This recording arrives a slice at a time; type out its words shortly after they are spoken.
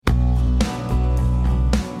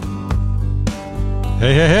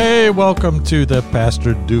Hey, welcome to the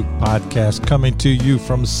Pastor Duke Podcast, coming to you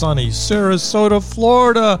from sunny Sarasota,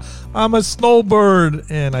 Florida. I'm a snowbird,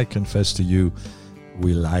 and I confess to you,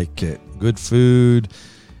 we like it. Good food,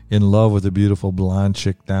 in love with a beautiful blonde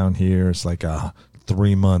chick down here. It's like a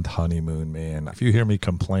 3-month honeymoon, man. If you hear me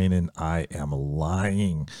complaining, I am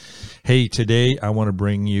lying. Hey, today I want to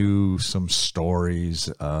bring you some stories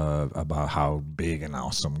about how big and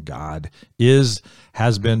awesome God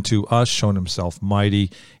has been to us, shown himself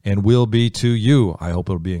mighty, and will be to you. I hope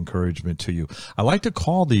it'll be encouragement to you. I like to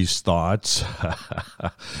call these thoughts,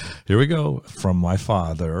 here we go, from my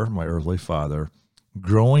father, my earthly father,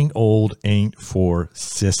 growing old ain't for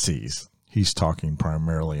sissies. He's talking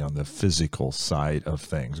primarily on the physical side of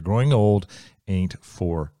things. Growing old ain't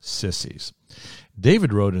for sissies.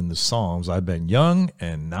 David wrote in the Psalms, I've been young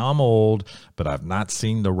and now I'm old, but I've not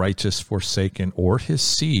seen the righteous forsaken or his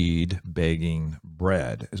seed begging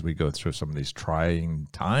bread. As we go through some of these trying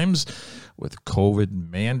times with COVID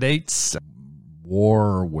mandates,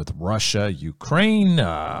 war with Russia, Ukraine,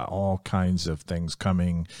 all kinds of things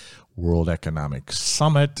coming, World Economic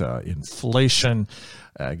Summit, inflation.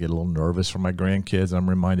 I get a little nervous for my grandkids. I'm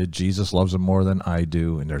reminded Jesus loves them more than I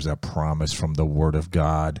do, and there's a promise from the Word of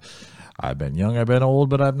God. I've been young, I've been old,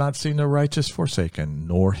 but I've not seen the righteous forsaken,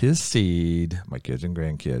 nor his seed, my kids and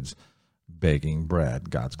grandkids, begging bread.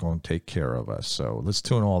 God's going to take care of us. So let's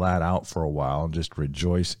tune all that out for a while and just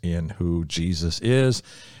rejoice in who Jesus is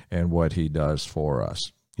and what he does for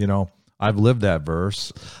us. You know, I've lived that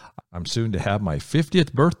verse. I'm soon to have my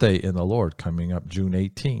 50th birthday in the Lord coming up June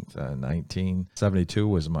 18th. 1972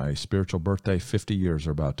 was my spiritual birthday. 50 years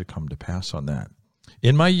are about to come to pass on that.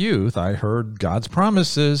 In my youth, I heard God's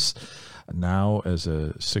promises. Now, as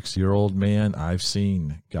a 6-year-old man, I've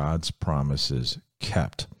seen God's promises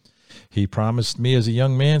kept. He promised me as a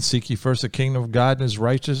young man, seek ye first the kingdom of God and his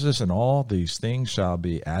righteousness, and all these things shall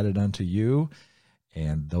be added unto you.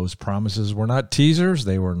 And those promises were not teasers.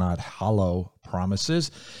 They were not hollow promises.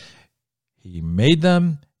 He made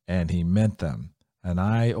them and he meant them. And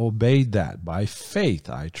I obeyed that by faith.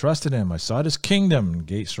 I trusted him. I sought his kingdom,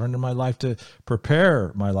 surrendered my life to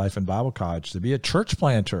prepare my life in Bible college, to be a church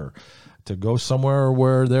planter, to go somewhere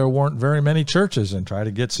where there weren't very many churches and try to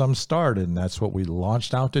get some started. And that's what we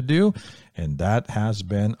launched out to do. And that has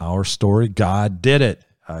been our story. God did it.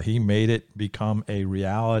 He made it become a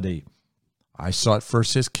reality. I sought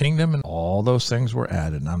first his kingdom, and all those things were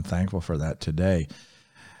added. And I'm thankful for that today.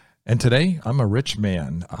 And today, I'm a rich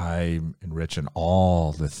man. I'm rich in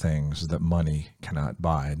all the things that money cannot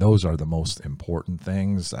buy. Those are the most important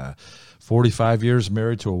things. 45 years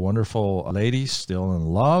married to a wonderful lady, still in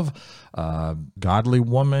love, godly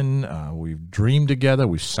woman. We've dreamed together,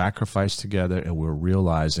 we've sacrificed together, and we're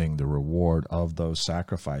realizing the reward of those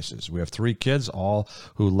sacrifices. We have 3 kids, all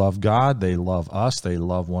who love God. They love us. They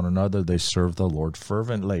love one another. They serve the Lord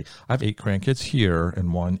fervently. I have 8 grandkids here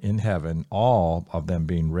and 1 in heaven, all of them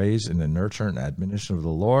being raised in the nurture and admonition of the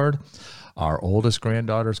Lord. Our oldest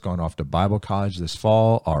granddaughter's going off to Bible college this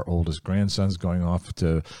fall. Our oldest grandson's going off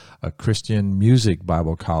to a Christian music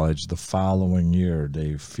Bible college the following year.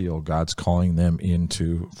 They feel God's calling them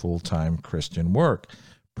into full-time Christian work.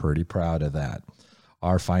 Pretty proud of that.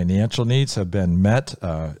 Our financial needs have been met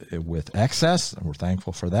with excess, and we're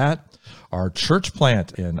thankful for that. Our church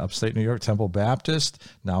plant in upstate New York, Temple Baptist,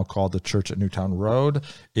 now called the Church at Newtown Road,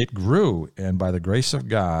 it grew, and by the grace of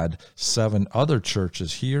God, 7 other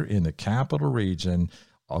churches here in the capital region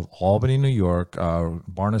of Albany, New York,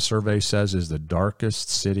 Barna Survey says is the darkest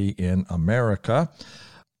city in America.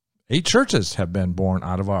 8 churches have been born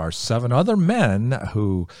out of ours. 7 other men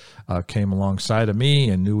who came alongside of me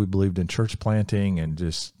and knew we believed in church planting, and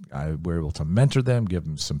just I were able to mentor them, give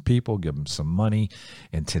them some people, give them some money.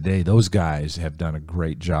 And today those guys have done a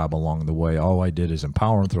great job along the way. All I did is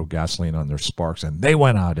empower them, throw gasoline on their sparks, and they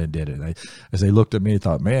went out and did it. As they looked at me, I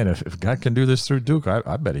thought, man, if God can do this through Duke,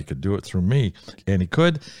 I bet he could do it through me. And he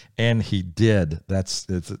could, and he did.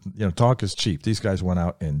 Talk is cheap. These guys went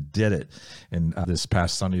out and did it. And this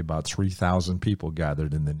past Sunday, about 3,000 people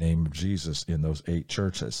gathered in the name of Jesus in those 8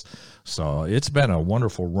 churches. So it's been a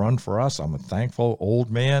wonderful run for us. I'm a thankful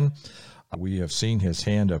old man. We have seen his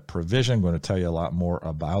hand of provision. I'm going to tell you a lot more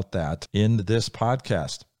about that in this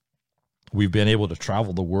podcast. We've been able to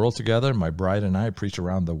travel the world together. My bride and I preach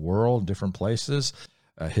around the world, different places.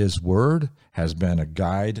 His word has been a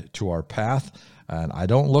guide to our path. And I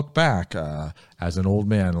don't look back as an old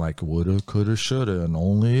man like woulda, coulda, shoulda, and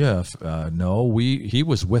only if. No, he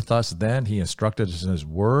was with us then. He instructed us in his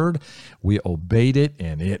word. We obeyed it,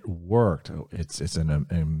 and it worked. It's an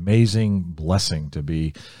amazing blessing to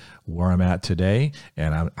be where I'm at today,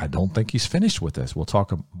 and I don't think he's finished with us. We'll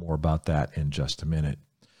talk more about that in just a minute.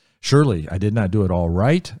 Surely, I did not do it all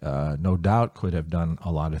right. No doubt could have done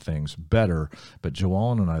a lot of things better, but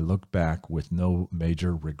Joellen and I look back with no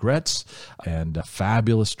major regrets and a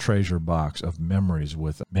fabulous treasure box of memories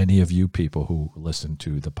with many of you people who listen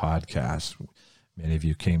to the podcast. Many of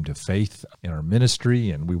you came to faith in our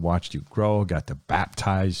ministry, and we watched you grow, got to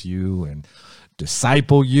baptize you and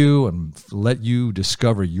disciple you and let you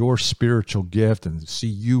discover your spiritual gift and see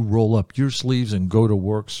you roll up your sleeves and go to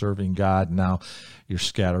work serving God. Now you're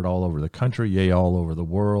scattered all over the country, yea, all over the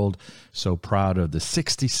world. So proud of the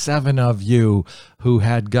 67 of you who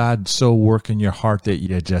had God so work in your heart that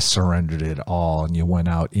you just surrendered it all and you went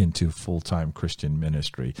out into full-time Christian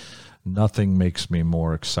ministry. Nothing makes me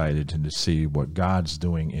more excited than to see what God's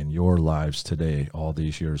doing in your lives today, all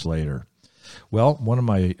these years later. Well, one of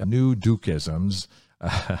my new Dukeisms,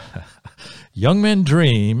 young men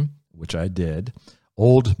dream, which I did,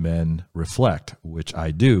 old men reflect, which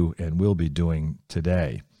I do and will be doing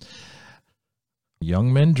today.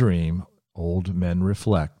 Young men dream, old men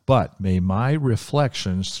reflect, but may my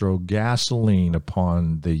reflections throw gasoline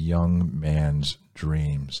upon the young man's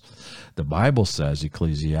dreams. The Bible says,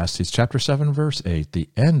 Ecclesiastes chapter 7, verse 8, the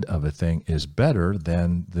end of a thing is better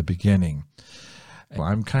than the beginning.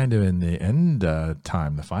 I'm kind of in the end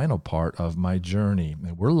time, the final part of my journey,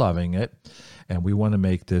 and we're loving it, and we want to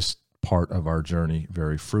make this part of our journey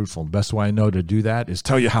very fruitful. The best way I know to do that is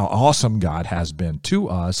tell you how awesome God has been to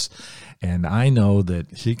us, and I know that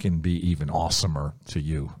he can be even awesomer to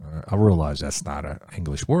you. I realize that's not an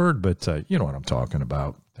English word, but you know what I'm talking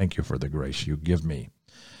about. Thank you for the grace you give me.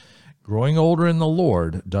 Growing older in the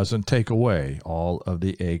Lord doesn't take away all of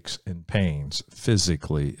the aches and pains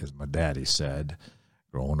physically, as my daddy said.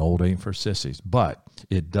 Growing old ain't for sissies, but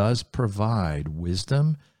it does provide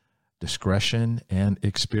wisdom, discretion, and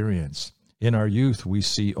experience. In our youth, we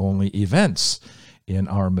see only events. In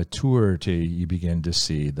our maturity, you begin to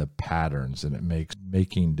see the patterns, and it makes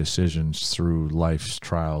making decisions through life's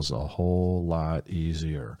trials a whole lot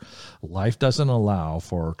easier. Life doesn't allow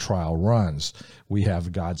for trial runs. We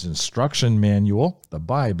have God's instruction manual, the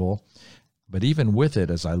Bible, but even with it,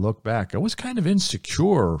 as I look back, I was kind of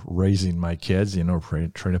insecure raising my kids,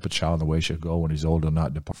 train up a child in the way he should go when he's old and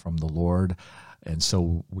not depart from the Lord. And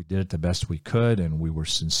so we did it the best we could, and we were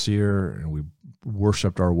sincere, and we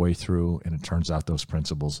worshiped our way through, and it turns out those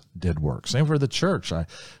principles did work. Same for the church. It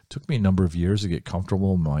took me a number of years to get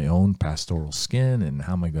comfortable in my own pastoral skin, and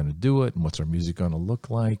how am I going to do it, and what's our music going to look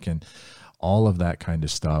like, and all of that kind of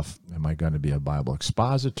stuff. Am I going to be a Bible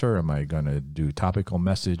expositor? Am I going to do topical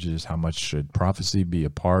messages? How much should prophecy be a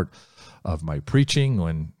part of my preaching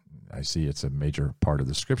when I see it's a major part of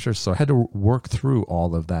the scripture? So I had to work through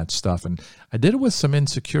all of that stuff. And I did it with some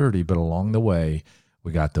insecurity, but along the way,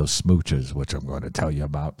 we got those smooches, which I'm going to tell you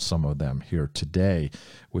about some of them here today,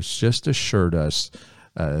 which just assured us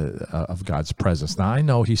of God's presence. Now, I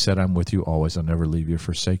know he said, I'm with you always. I'll never leave you or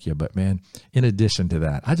forsake you. But man, in addition to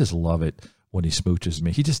that, I just love it when he smooches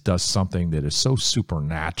me. He just does something that is so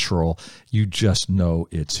supernatural. You just know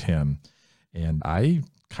it's him. And I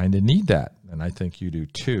kind of need that. And I think you do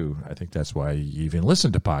too. I think that's why you even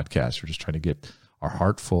listen to podcasts. We're just trying to get our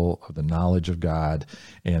heart full of the knowledge of God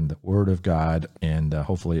and the Word of God, and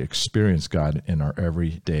hopefully experience God in our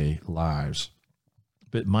everyday lives.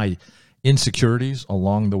 But my insecurities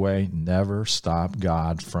along the way never stopped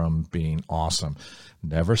God from being awesome,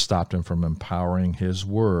 never stopped him from empowering his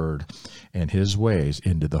word and his ways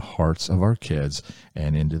into the hearts of our kids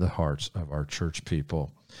and into the hearts of our church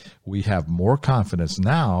people. We have more confidence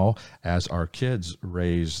now as our kids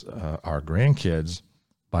raise our grandkids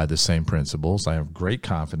by the same principles. I have great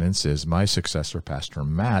confidence as my successor, Pastor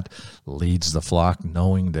Matt, leads the flock,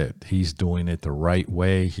 knowing that he's doing it the right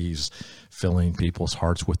way. He's filling people's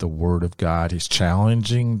hearts with the Word of God. He's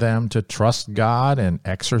challenging them to trust God and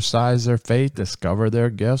exercise their faith, discover their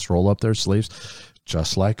gifts, roll up their sleeves,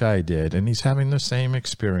 just like I did. And he's having the same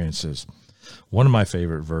experiences. One of my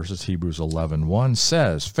favorite verses, Hebrews 11:1,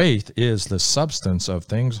 says, faith is the substance of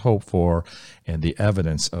things hoped for and the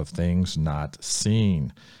evidence of things not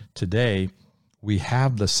seen. Today, we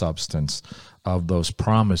have the substance of those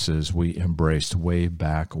promises we embraced way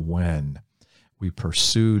back when. We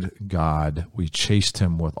pursued God. We chased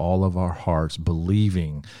him with all of our hearts,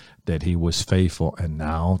 believing that he was faithful. And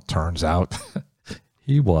now, turns out,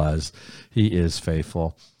 he is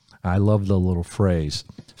faithful. I love the little phrase,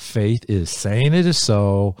 faith is saying it is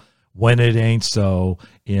so when it ain't so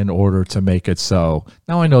in order to make it so.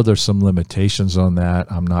 Now, I know there's some limitations on that.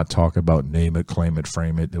 I'm not talking about name it, claim it,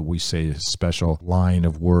 frame it, that we say a special line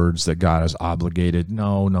of words that God is obligated.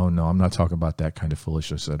 No. I'm not talking about that kind of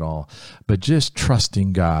foolishness at all. But just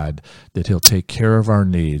trusting God that he'll take care of our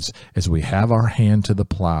needs as we have our hand to the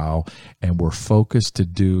plow and we're focused to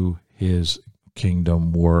do his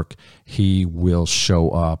kingdom work. He will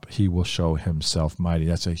show up. He will show himself mighty.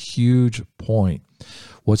 That's a huge point.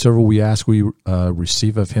 Whatsoever we ask, we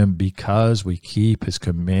receive of him because we keep his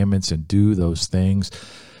commandments and do those things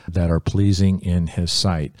that are pleasing in his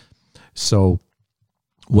sight. So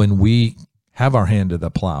when we have our hand to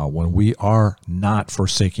the plow, when we are not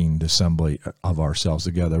forsaking the assembly of ourselves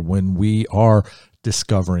together, when we are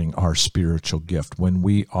discovering our spiritual gift, when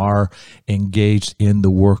we are engaged in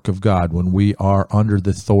the work of God, when we are under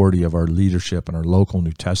the authority of our leadership in our local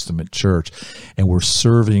New Testament church, and we're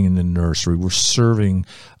serving in the nursery, we're serving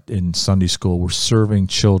in Sunday school, we're serving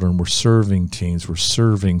children, we're serving teens, we're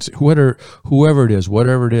serving whoever it is,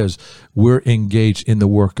 whatever it is, we're engaged in the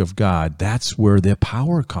work of God. That's where the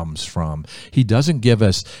power comes from. He doesn't give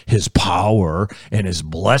us his power and his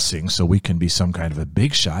blessing so we can be some kind of a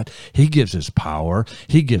big shot. He gives his power,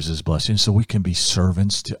 he gives his blessing so we can be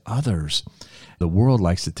servants to others. The world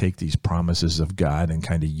likes to take these promises of God and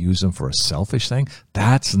kind of use them for a selfish thing.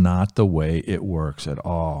 That's not the way it works at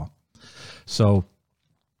all. So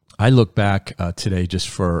I look back today just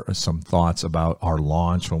for some thoughts about our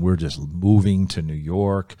launch when we're just moving to New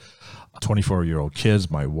York. 24-year-old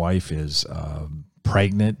kids. My wife is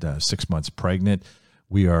pregnant, 6 months pregnant.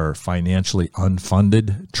 We are financially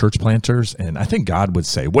unfunded church planters. And I think God would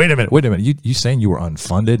say, wait a minute. You saying you were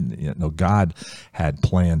unfunded? No, God had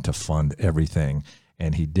planned to fund everything.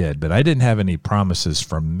 And he did. But I didn't have any promises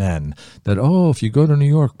from men that, if you go to New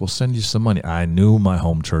York, we'll send you some money. I knew my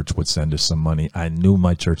home church would send us some money. I knew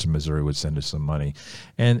my church in Missouri would send us some money.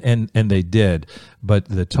 And they did. But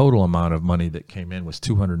the total amount of money that came in was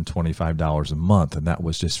 $225 a month. And that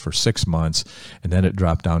was just for 6 months. And then it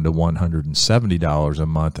dropped down to $170 a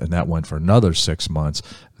month. And that went for another 6 months.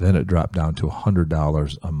 Then it dropped down to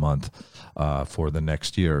 $100 a month. For the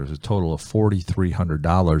next year. It was a total of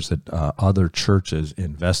 $4,300 that other churches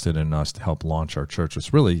invested in us to help launch our church.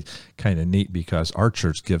 It's really kind of neat because our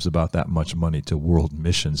church gives about that much money to world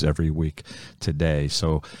missions every week today.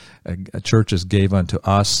 So churches gave unto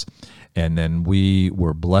us, and then we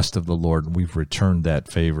were blessed of the Lord, and we've returned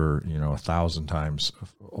that favor, 1,000 times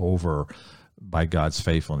over by God's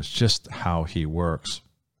faithfulness, just how he works.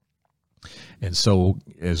 And so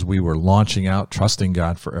as we were launching out, trusting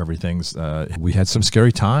God for everything, we had some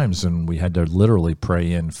scary times, and we had to literally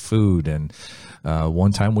pray in food. And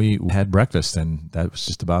one time we had breakfast, and that was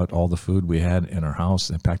just about all the food we had in our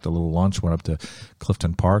house. And packed a little lunch, went up to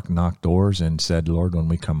Clifton Park, knocked doors, and said, Lord, when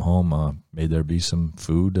we come home, may there be some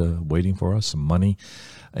food waiting for us, some money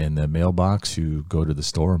in the mailbox. You go to the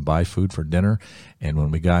store and buy food for dinner. And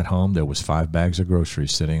when we got home, there was 5 bags of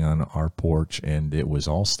groceries sitting on our porch, and it was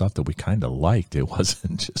all stuff that we kind of liked. It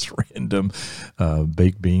wasn't just random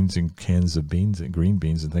baked beans and cans of beans and green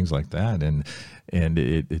beans and things like that. And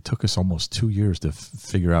it took us almost 2 years to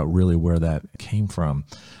figure out really where that came from.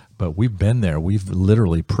 But we've been there. We've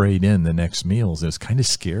literally prayed in the next meals. It's kind of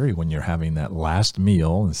scary when you're having that last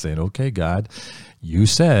meal and saying, okay, God, you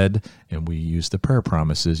said, and we use the prayer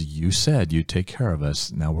promises, you said you'd take care of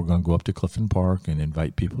us. Now we're going to go up to Clifton Park and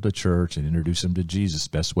invite people to church and introduce them to Jesus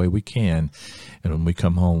the best way we can. And when we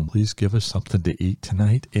come home, please give us something to eat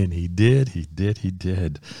tonight. And he did.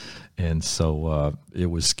 And so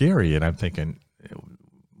it was scary. And I'm thinking,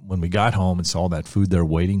 when we got home and saw that food there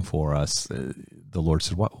waiting for us, the Lord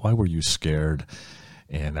said, why were you scared?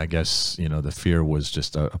 And I guess, the fear was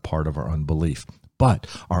just a part of our unbelief. But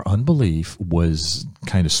our unbelief was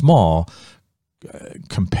kind of small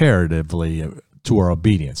comparatively to our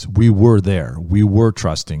obedience. We were there. We were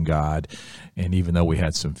trusting God. And even though we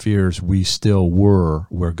had some fears, we still were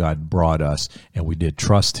where God brought us, and we did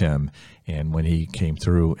trust him. And when he came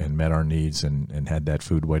through and met our needs and had that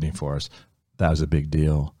food waiting for us, that was a big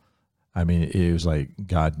deal. I mean, it was like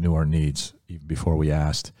God knew our needs even before we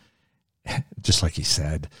asked. Just like he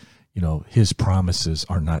said, his promises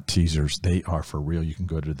are not teasers. They are for real. You can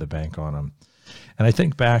go to the bank on them. And I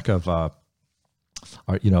think back of our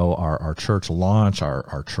church launch,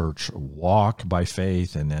 our church walk by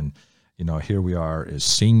faith, and then here we are as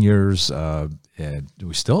seniors, and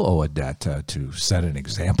we still owe a debt to set an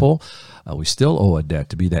example. We still owe a debt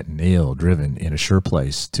to be that nail driven in a sure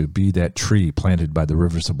place, to be that tree planted by the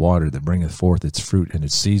rivers of water that bringeth forth its fruit in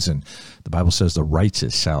its season. The Bible says the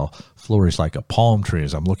righteous shall flourish like a palm tree.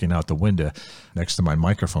 As I'm looking out the window next to my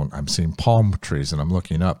microphone, I'm seeing palm trees, and I'm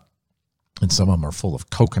looking up. and some of them are full of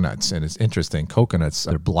coconuts. And it's interesting, coconuts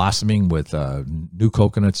are blossoming with new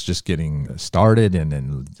coconuts just getting started, and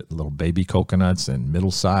then little baby coconuts and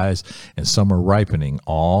middle size, and some are ripening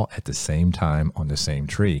all at the same time on the same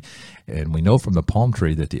tree. And we know from the palm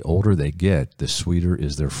tree that the older they get, the sweeter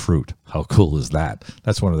is their fruit. How cool is that?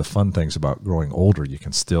 That's one of the fun things about growing older. You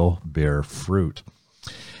can still bear fruit.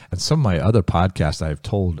 And some of my other podcasts, I've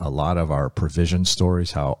told a lot of our provision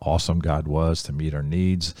stories, how awesome God was to meet our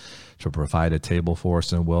needs, to provide a table for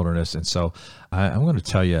us in the wilderness. And so I'm going to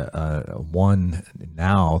tell you one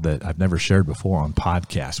now that I've never shared before on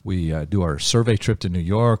podcast. We do our survey trip to New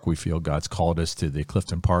York. We feel God's called us to the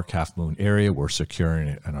Clifton Park Half Moon area. We're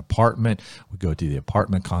securing an apartment. We go to the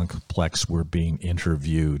apartment complex. We're being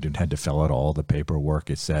interviewed and had to fill out all the paperwork.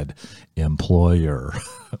 It said, employer.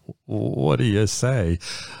 What do you say?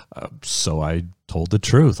 So I told the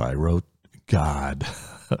truth. I wrote God.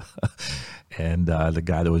 And the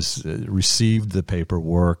guy that was received the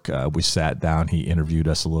paperwork, we sat down. He interviewed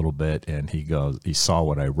us a little bit, and he saw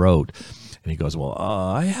what I wrote, and he goes, "Well,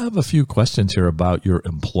 I have a few questions here about your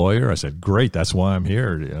employer." I said, "Great, that's why I'm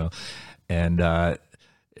here." And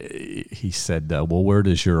he said, "Well, where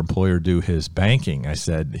does your employer do his banking?" I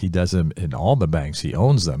said, "He does them in all the banks. He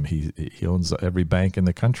owns them. He owns every bank in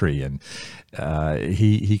the country." And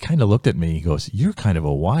he kind of looked at me. He goes, "You're kind of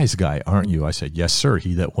a wise guy, aren't you?" I said, "Yes, sir.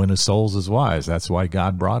 He that winneth souls is wise. That's why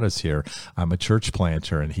God brought us here. I'm a church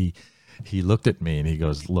planter." And he looked at me and he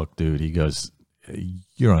goes, "Look, dude," he goes,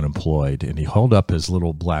 "you're unemployed." And he held up his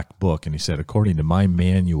little black book and he said, "According to my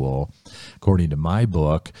manual, according to my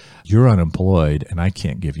book, you're unemployed and I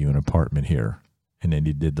can't give you an apartment here." And then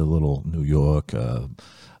he did the little New York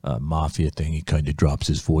mafia thing. He kind of drops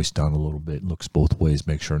his voice down a little bit, looks both ways,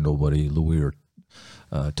 make sure nobody, Louis or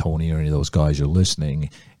Tony or any of those guys are listening.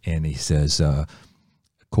 And he says,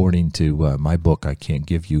 "According to my book, I can't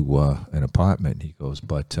give you an apartment." He goes,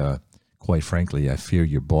 "But quite frankly, I fear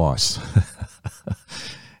your boss."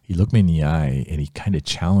 He looked me in the eye and he kind of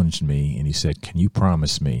challenged me and he said, "Can you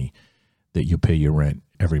promise me that you pay your rent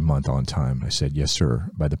every month on time?" I said, "Yes,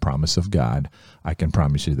 sir. By the promise of God, I can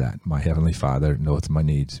promise you that. My heavenly Father knoweth my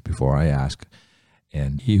needs before I ask,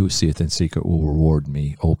 and he who seeth in secret will reward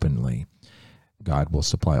me openly. God will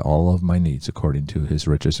supply all of my needs according to his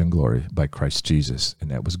riches and glory by Christ Jesus."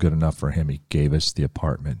 And that was good enough for him. He gave us the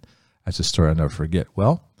apartment. That's a story I'll never forget.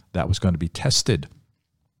 Well, that was going to be tested.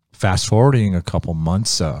 Fast forwarding a couple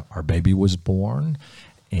months, our baby was born,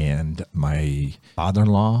 and my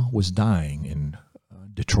father-in-law was dying in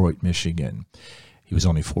Detroit, Michigan. He was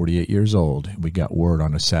only 48 years old. We got word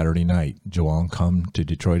on a Saturday night, "Joel, come to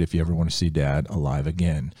Detroit if you ever want to see Dad alive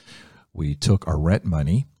again." We took our rent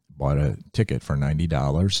money, bought a ticket for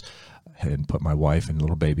 $90, and put my wife and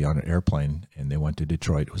little baby on an airplane, and they went to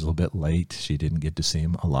Detroit. It was a little bit late. She didn't get to see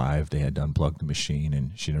him alive. They had to unplug the machine,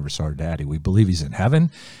 and she never saw her daddy. We believe he's in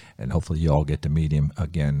heaven, and hopefully you all get to meet him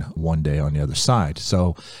again one day on the other side.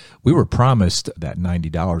 So we were promised that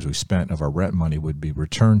 $90 we spent of our rent money would be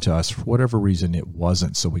returned to us. For whatever reason, it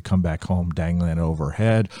wasn't. So we come back home dangling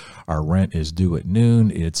overhead. Our rent is due at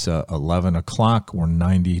noon. It's 11 o'clock. We're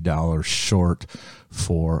 $90 short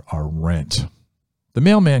for our rent. The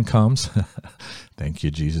mailman comes. Thank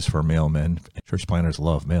you, Jesus, for mailmen. Church planners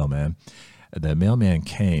love mailmen. The mailman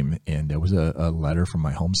came, and there was a letter from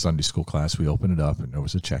my home Sunday school class. We opened it up, and there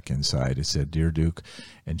was a check inside. It said, "Dear Duke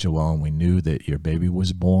and Joelle, we knew that your baby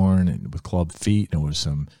was born and with club feet, and there was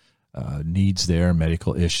some needs there,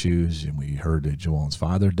 medical issues, and we heard that Joelle's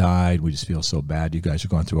father died. We just feel so bad. You guys are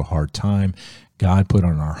going through a hard time. God put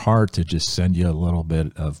on our heart to just send you a little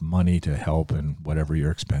bit of money to help in whatever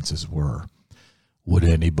your expenses were." Would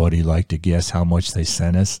anybody like to guess how much they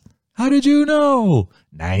sent us? How did you know?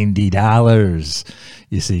 $90.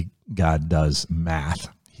 You see, God does math.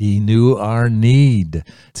 He knew our need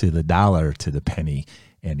to the dollar, to the penny,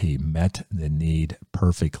 and he met the need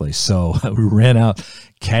perfectly. So we ran out,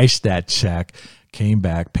 cashed that check, came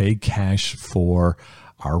back, paid cash for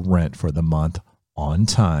our rent for the month on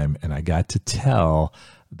time, and I got to tell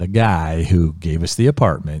the guy who gave us the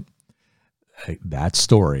apartment that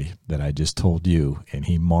story that I just told you, and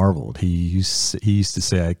he marveled. He used to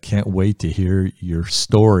say, "I can't wait to hear your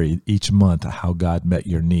story each month, how God met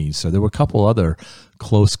your needs." So there were a couple other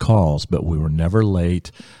close calls, but we were never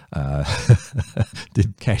late.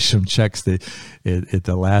 Did cash some checks at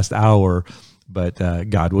the last hour, but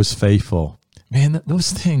God was faithful. Man,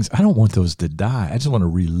 those things, I don't want those to die. I just want to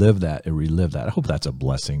relive that and relive that. I hope that's a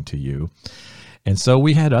blessing to you. And so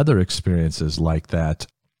we had other experiences like that.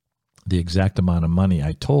 The exact amount of money.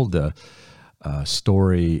 I told the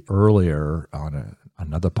story earlier on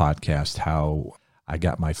another podcast how I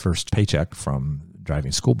got my first paycheck from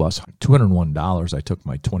driving school bus, $201. I took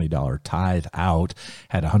my $20 tithe out,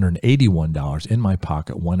 had $181 in my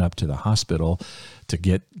pocket, went up to the hospital to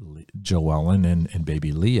get Joellen and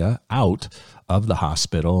baby Leah out of the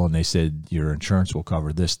hospital. And they said, your insurance will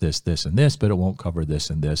cover this, this, this, and this, but it won't cover this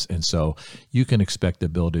and this. And so you can expect the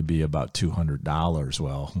bill to be about $200.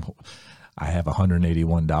 Well, I have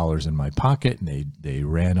 $181 in my pocket, and they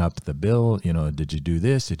ran up the bill. Did you do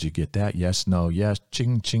this? Did you get that? Yes, no, yes,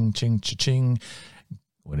 ching, ching, ching, ching.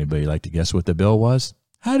 Would anybody like to guess what the bill was?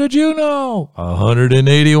 How did you know?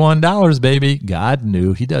 $181, baby. God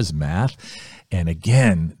knew. He does math. And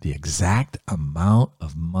again, the exact amount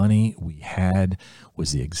of money we had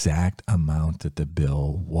was the exact amount that the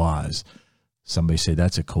bill was. Somebody say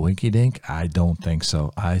that's a coinkydink. I don't think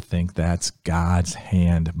so. I think that's God's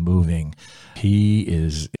hand moving. He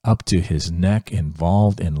is up to his neck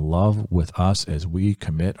involved in love with us as we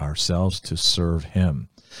commit ourselves to serve him.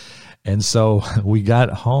 And so we got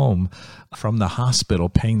home from the hospital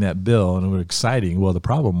paying that bill, and it was exciting. Well, the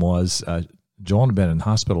problem was Joan had been in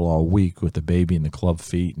hospital all week with the baby and the club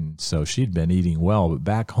feet, and so she'd been eating well. But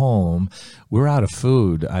back home, we were out of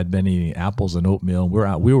food. I'd been eating apples and oatmeal.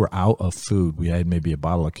 We were out of food. We had maybe a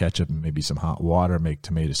bottle of ketchup and maybe some hot water, make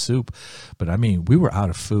tomato soup. But I mean, we were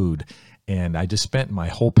out of food, and I just spent my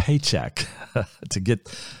whole paycheck to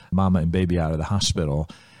get mama and baby out of the hospital.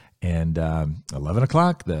 And 11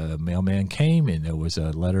 o'clock, the mailman came, and there was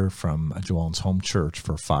a letter from Joelle's home church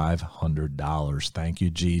for $500. Thank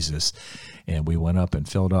you, Jesus. And we went up and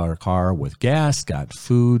filled our car with gas, got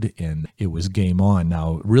food, and it was game on.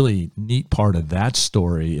 Now, really neat part of that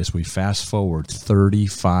story is we fast forward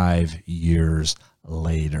 35 years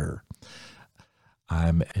later.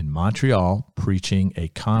 I'm in Montreal preaching a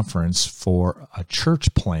conference for a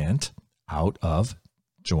church plant out of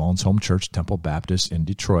Joelle's home church, Temple Baptist in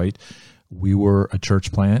Detroit. We were a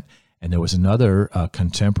church plant, and there was another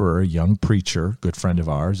contemporary young preacher, good friend of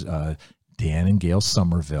ours, Dan and Gail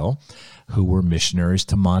Somerville, who were missionaries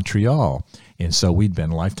to Montreal. And so we'd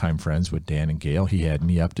been lifetime friends with Dan and Gail. He had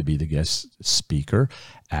me up to be the guest speaker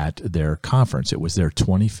at their conference. It was their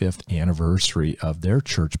 25th anniversary of their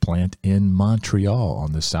church plant in Montreal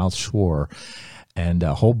on the South Shore. And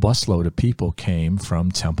a whole busload of people came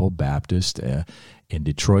from Temple Baptist in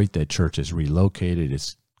Detroit. That church is relocated.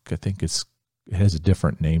 I think it has a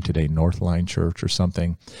different name today, Northline Church or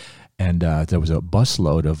something. And there was a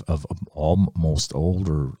busload of almost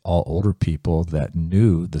all older people that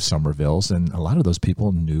knew the Somervilles, and a lot of those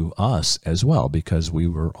people knew us as well because we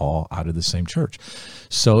were all out of the same church.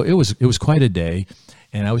 So it was quite a day,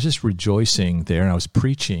 and I was just rejoicing there, and I was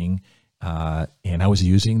preaching. And I was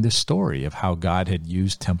using this story of how God had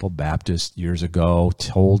used Temple Baptist years ago,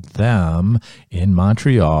 told them in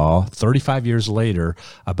Montreal 35 years later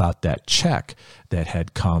about that check that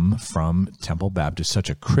had come from Temple Baptist,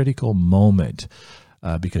 such a critical moment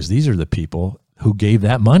because these are the people who gave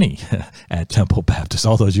that money at Temple Baptist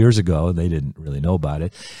all those years ago. They didn't really know about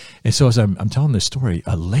it. And so as I'm telling this story,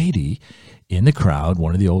 a lady in the crowd,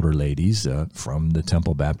 one of the older ladies from the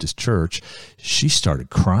Temple Baptist Church, she started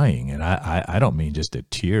crying, and I don't mean just a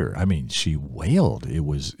tear. I mean, she wailed. It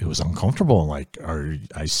was uncomfortable. Like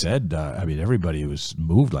I said, everybody was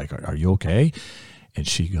moved. Like, are you okay? And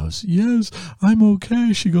she goes, yes, I'm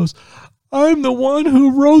okay. She goes, I'm the one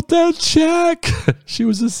who wrote that check. She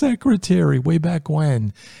was a secretary way back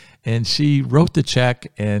when. And she wrote the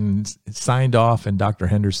check and signed off, and Dr.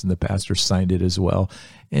 Henderson, the pastor, signed it as well.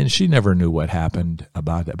 And she never knew what happened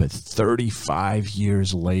about that. But 35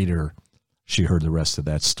 years later, she heard the rest of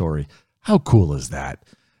that story. How cool is that?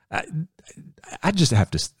 I just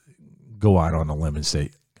have to go out on a limb and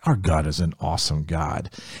say, our God is an awesome God.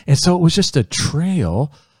 And so it was just a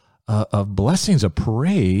trail of blessings, a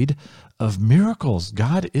parade of miracles.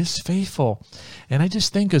 God is faithful. And I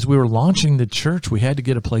just think as we were launching the church, we had to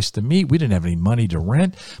get a place to meet. We didn't have any money to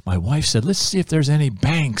rent. My wife said, let's see if there's any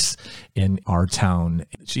banks in our town.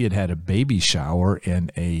 She had a baby shower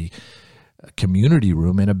in a community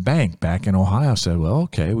room in a bank back in Ohio. Said, well,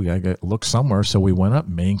 okay, we got to look somewhere. So we went up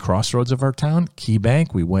main crossroads of our town, Key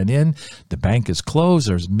Bank. We went in. The bank is closed.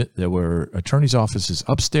 There were attorney's offices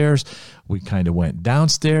upstairs. We kind of went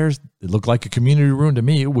downstairs. It looked like a community room to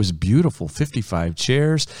me. It was beautiful, 55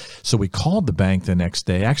 chairs. So we called the bank the next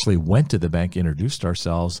day, actually went to the bank, introduced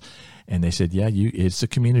ourselves, and they said, yeah, it's a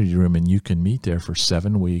community room and you can meet there for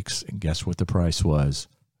 7 weeks. And guess what the price was?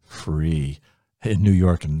 Free. In New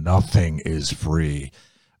York, nothing is free.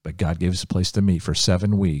 But God gave us a place to meet for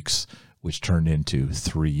 7 weeks. which turned into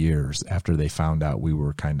 3 years. After they found out we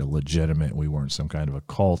were kind of legitimate, we weren't some kind of a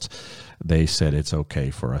cult, they said it's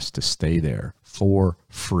okay for us to stay there for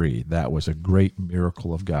free. That was a great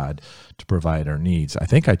miracle of God to provide our needs. I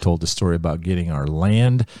think I told the story about getting our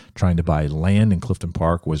land. Trying to buy land in Clifton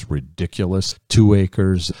Park was ridiculous. 2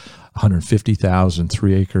 acres, $150,000,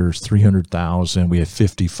 3 acres, $300,000. We had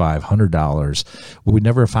 $5,500. We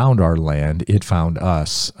never found our land. It found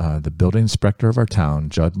us. The building inspector of our town,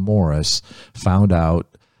 Judd Morris, found out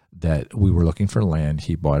that we were looking for land.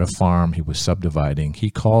 He bought a farm. He was subdividing. He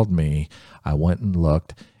called me. I went and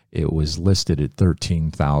looked. It was listed at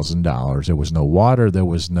 $13,000. There was no water. There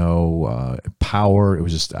was no power. It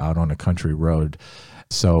was just out on a country road.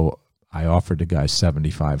 So I offered the guy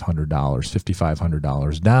 $7,500,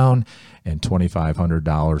 $5,500 down, and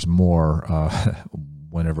 $2,500 more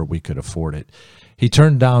whenever we could afford it. He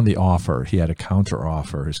turned down the offer. He had a counter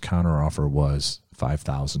offer. His counter offer was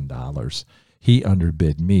 $5,000. He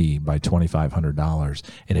underbid me by $2,500,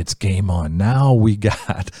 and it's game on. Now we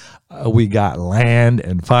got land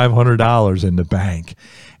and $500 in the bank.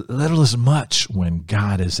 Little is much when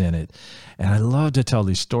God is in it. And I love to tell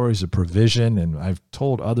these stories of provision, and I've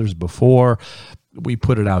told others before. We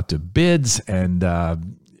put it out to bids, and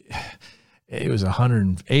it was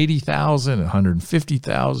 $180,000,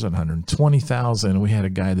 $150,000, $120,000. We had a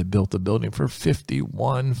guy that built the building for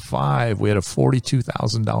 $51,500. We had a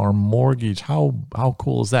 $42,000 mortgage. How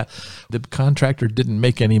cool is that? The contractor didn't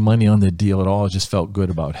make any money on the deal at all. It just felt good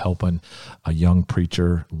about helping a young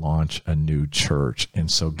preacher launch a new church.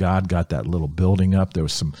 And so God got that little building up. There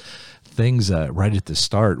was some things right at the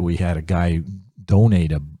start. We had a guy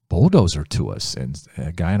donate a bulldozer to us, and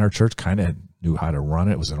a guy in our church kind of knew how to run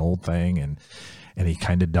it. It was an old thing, and he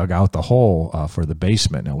kind of dug out the hole for the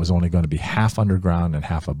basement. And it was only going to be half underground and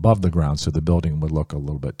half above the ground, so the building would look a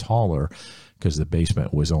little bit taller because the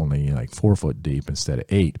basement was only like 4 foot deep instead of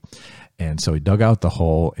 8. And so he dug out the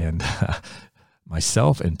hole, and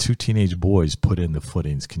myself and 2 teenage boys put in the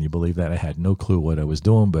footings. Can you believe that? I had no clue what I was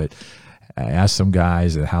doing, but I asked some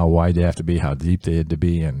guys how wide they have to be, how deep they had to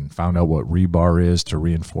be, and found out what rebar is to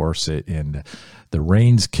reinforce it. And the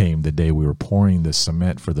rains came the day we were pouring the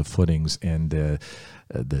cement for the footings, and the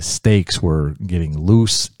stakes were getting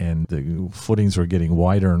loose, and the footings were getting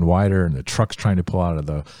wider and wider, and the truck's trying to pull out of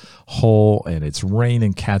the hole, and it's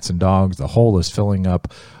raining cats and dogs. The hole is filling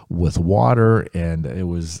up with water, and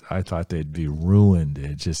I thought they'd be ruined.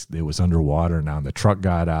 It was underwater now, and the truck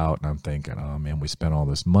got out, and I'm thinking, oh man, we spent all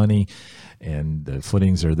this money, and the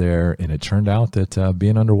footings are there. And it turned out that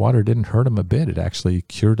being underwater didn't hurt them a bit. It actually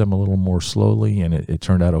cured them a little more slowly, and it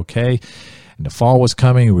turned out okay. And the fall was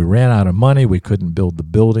coming. We ran out of money. We couldn't build the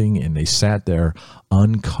building, and they sat there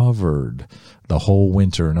uncovered the whole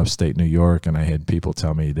winter in upstate New York. And I had people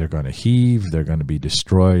tell me they're going to heave, they're going to be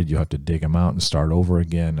destroyed. You have to dig them out and start over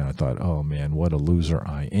again. And I thought, oh man, what a loser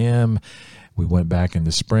I am. We went back in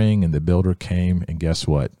the spring, and the builder came, and guess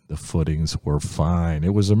what? The footings were fine.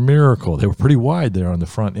 It was a miracle. They were pretty wide there on the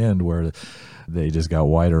front end, where they just got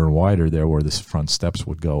wider and wider there where the front steps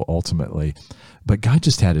would go ultimately. But God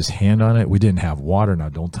just had his hand on it. We didn't have water. Now,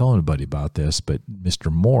 don't tell anybody about this, but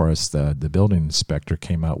Mr. Morris, the building inspector,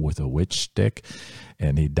 came out with a witch stick,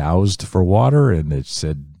 and he doused for water, and it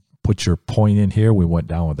said, put your point in here. We went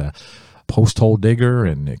down with a post hole digger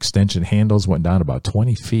and extension handles, went down about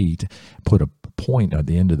 20 feet, put a point at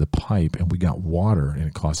the end of the pipe, and we got water, and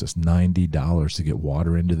it cost us $90 to get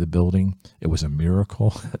water into the building. It was a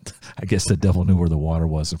miracle. I guess the devil knew where the water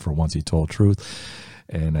was, and for once he told truth.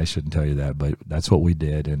 And I shouldn't tell you that, but that's what we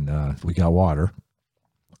did, and we got water.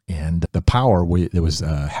 And the power, there was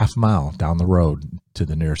a half mile down the road to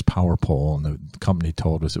the nearest power pole, and the company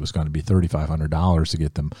told us it was going to be $3,500 to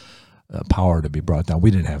get them power to be brought down.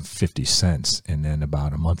 We didn't have 50 cents. And then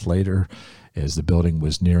about a month later, as the building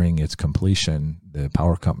was nearing its completion, the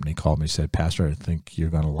power company called me and said, Pastor, I think you're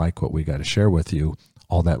going to like what we got to share with you.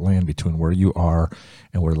 All that land between where you are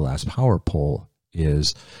and where the last power pole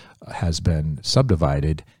has been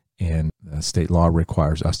subdivided, and state law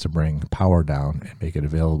requires us to bring power down and make it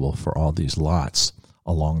available for all these lots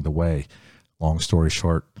along the way. Long story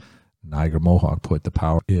short, Niagara Mohawk put the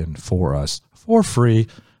power in for us for free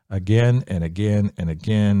again and again and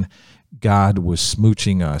again. God was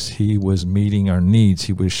smooching us. He was meeting our needs.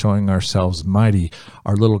 He was showing ourselves mighty.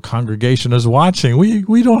 Our little congregation is watching.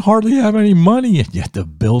 We don't hardly have any money, and yet the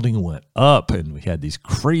building went up, and we had these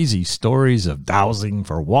crazy stories of dowsing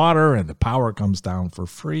for water, and the power comes down for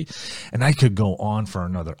free. And I could go on for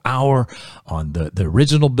another hour on the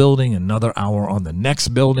original building, another hour on the next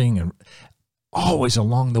building, and always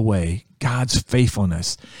along the way, God's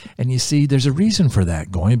faithfulness. And you see, there's a reason for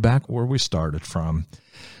that, going back where we started from.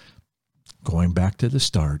 going back to the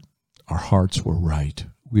start, our hearts were right.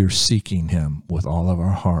 We are seeking him with all of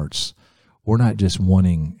our hearts. We're not just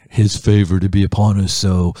wanting his favor to be upon us.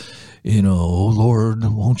 So, Lord,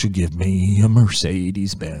 won't you give me a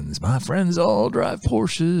Mercedes-Benz? My friends all drive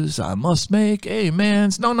Porsches. I must make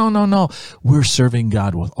amens. No. We're serving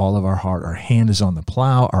God with all of our heart. Our hand is on the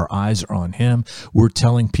plow. Our eyes are on him. We're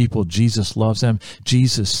telling people Jesus loves them.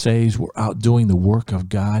 Jesus saves. We're out doing the work of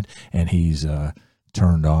God, and he's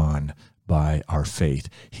turned on by our faith.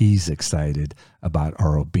 He's excited about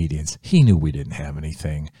our obedience. He knew we didn't have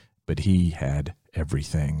anything, but he had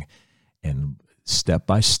everything. And step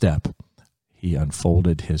by step, he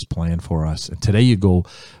unfolded his plan for us. And today you go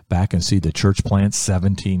back and see the church plant,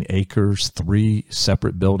 17 acres, 3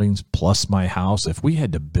 separate buildings, plus my house. If we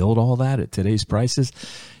had to build all that at today's prices,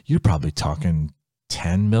 you're probably talking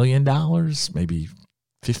 $10 million, maybe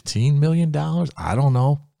 $15 million. I don't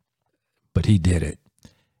know. But he did it.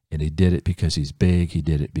 And he did it because he's big. He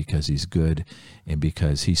did it because he's good. And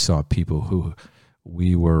because he saw people who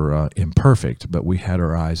we were imperfect, but we had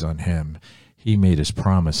our eyes on him. He made his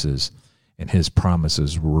promises, and his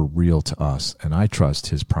promises were real to us. And I trust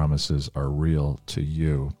his promises are real to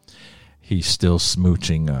you. He's still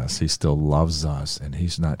smooching us. He still loves us, and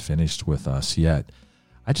he's not finished with us yet.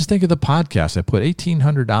 I just think of the podcast. I put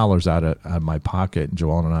 $1,800 out of my pocket,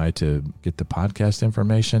 Joel and I, to get the podcast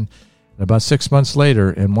information. And about 6 months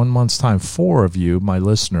later, in 1 month's time, 4 of you, my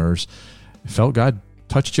listeners, felt God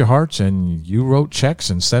touched your hearts, and you wrote checks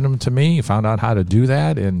and sent them to me. You found out how to do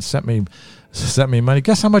that and sent me money.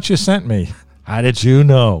 Guess how much you sent me? How did you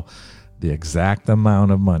know? The exact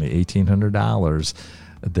amount of money, $1,800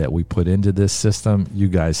 that we put into this system. You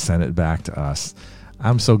guys sent it back to us.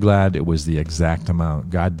 I'm so glad it was the exact amount.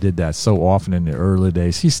 God did that so often in the early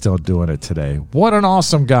days. He's still doing it today. What an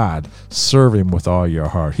awesome God. Serve him with all your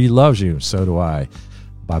heart. He loves you. So do I.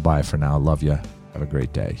 Bye-bye for now. Love you. Have a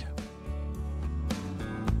great day.